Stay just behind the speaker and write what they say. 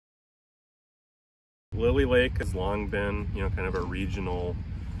Lily Lake has long been, kind of a regional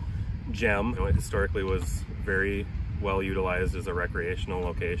gem. It historically was very well utilized as a recreational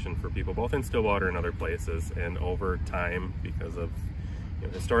location for people both in Stillwater and other places. And over time, because of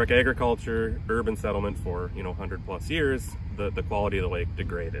historic agriculture, urban settlement for 100+ years, the quality of the lake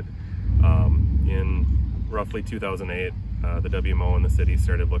degraded. In roughly 2008, the WMO and the city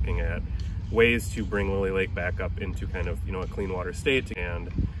started looking at ways to bring Lily Lake back up into kind of a clean water state,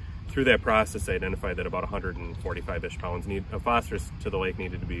 and through that process, they identified that about 145-ish pounds of phosphorus to the lake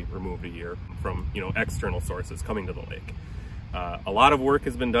needed to be removed a year from external sources coming to the lake. A lot of work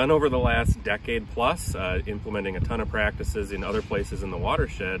has been done over the last decade plus, implementing a ton of practices in other places in the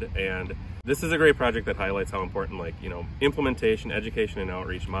watershed, and this is a great project that highlights how important implementation, education and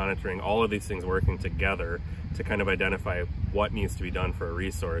outreach, monitoring, all of these things working together to kind of identify what needs to be done for a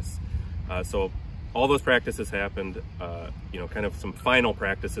resource. So all those practices happened, kind of some final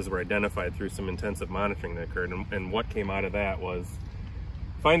practices were identified through some intensive monitoring that occurred, and what came out of that was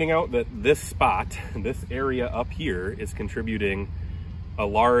finding out that this spot, this area up here, is contributing a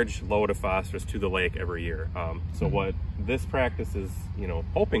large load of phosphorus to the lake every year. So what this practice is,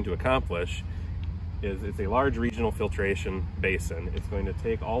 hoping to accomplish is it's a large regional filtration basin. It's going to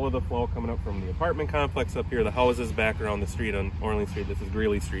take all of the flow coming up from the apartment complex up here, the houses back around the street on Orleans Street. This is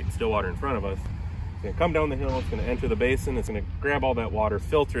Greeley Street, Stillwater in front of us. It's going to come down the hill, it's going to enter the basin, it's going to grab all that water,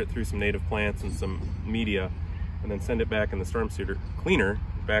 filter it through some native plants and some media, and then send it back in the storm sewer cleaner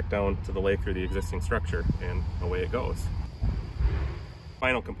back down to the lake through the existing structure, and away it goes.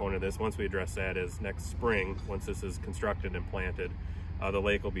 Final component of this, once we address that, is next spring, once this is constructed and planted, the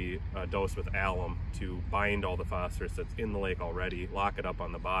lake will be dosed with alum to bind all the phosphorus that's in the lake already, lock it up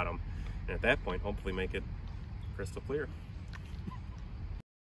on the bottom, and at that point hopefully make it crystal clear.